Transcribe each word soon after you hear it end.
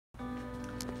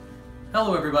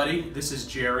Hello everybody, this is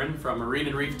Jaron from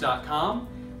marineandreef.com.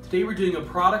 Today we're doing a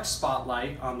product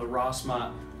spotlight on the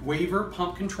Rossmont Waver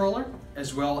Pump Controller,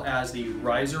 as well as the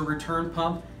Riser Return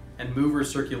Pump and Mover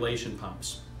Circulation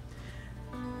Pumps.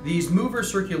 These Mover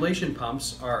Circulation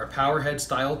Pumps are a powerhead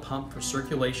style pump for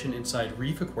circulation inside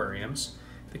reef aquariums.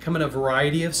 They come in a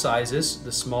variety of sizes.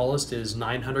 The smallest is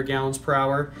 900 gallons per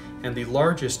hour and the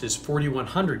largest is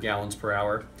 4,100 gallons per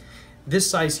hour. This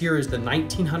size here is the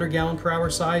 1,900 gallon per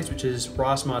hour size, which is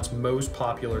Rossmont's most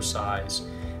popular size.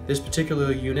 This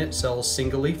particular unit sells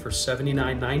singly for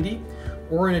 $79.90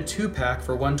 or in a 2-pack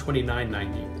for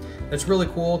 $129.90. That's really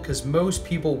cool because most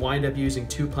people wind up using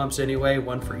 2 pumps anyway,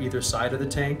 one for either side of the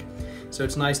tank. So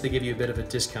it's nice they give you a bit of a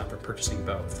discount for purchasing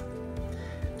both.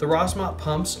 The Rossmont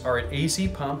pumps are an AC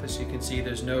pump. As you can see,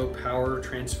 there's no power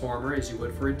transformer as you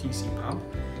would for a DC pump.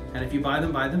 And if you buy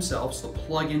them by themselves, they'll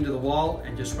plug into the wall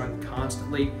and just run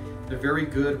constantly. They're very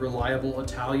good, reliable,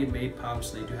 Italian-made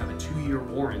pumps. They do have a 2-year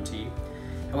warranty.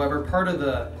 However, part of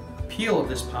the appeal of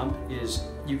this pump is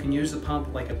you can use the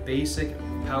pump like a basic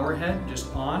power head,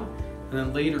 just on, and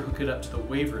then later hook it up to the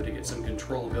waver to get some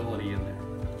controllability in there.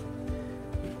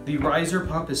 The Riser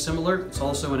pump is similar. It's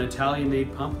also an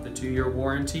Italian-made pump with a 2-year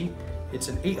warranty. It's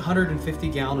an 850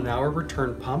 gallon an hour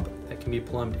return pump that can be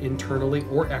plumbed internally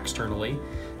or externally.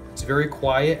 It's very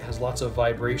quiet, has lots of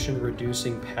vibration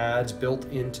reducing pads built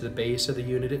into the base of the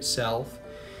unit itself.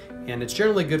 And it's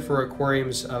generally good for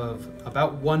aquariums of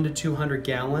about 1 to 200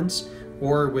 gallons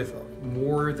or with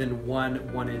more than one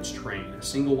 1-inch drain. A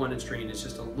single 1-inch drain is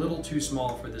just a little too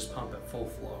small for this pump at full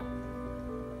flow.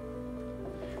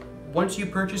 Once you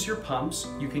purchase your pumps,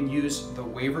 you can use the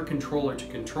Waver controller to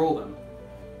control them.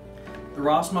 The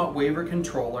Rossmont Waver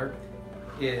controller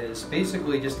is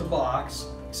basically just a box,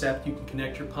 except you can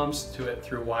connect your pumps to it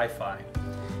through Wi-Fi.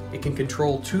 It can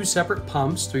control 2 separate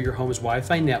pumps through your home's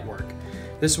Wi-Fi network.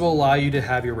 This will allow you to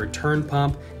have your return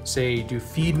pump, say, do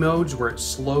feed modes where it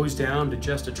slows down to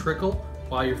just a trickle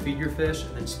while you feed your fish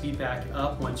and then speed back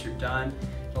up once you're done.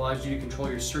 It allows you to control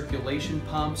your circulation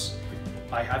pumps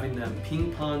by having them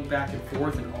ping pong back and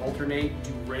forth and alternate,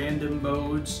 do random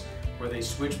modes where they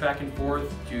switch back and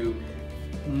forth, do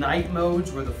night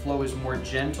modes where the flow is more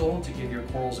gentle to give your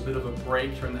corals a bit of a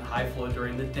break during the high flow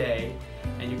during the day,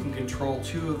 and you can control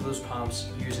 2 of those pumps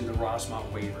using the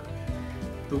Rossmont Waver.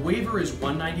 The Waver is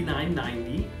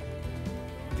 $199.90.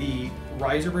 The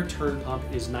Riser Return Pump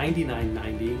is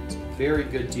 $99.90. It's a very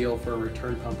good deal for a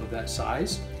return pump of that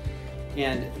size.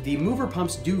 And the Mover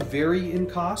pumps do vary in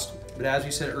cost, but as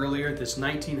we said earlier, this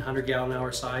 1,900 gallon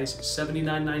hour size,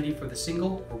 $79.90 for the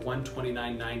single or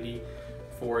 $129.90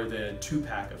 for the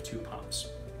 2-pack of 2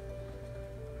 pumps.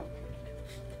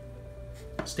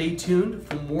 Stay tuned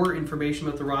for more information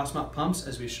about the Rossmont pumps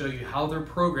as we show you how they're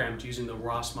programmed using the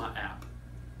Rossmont app.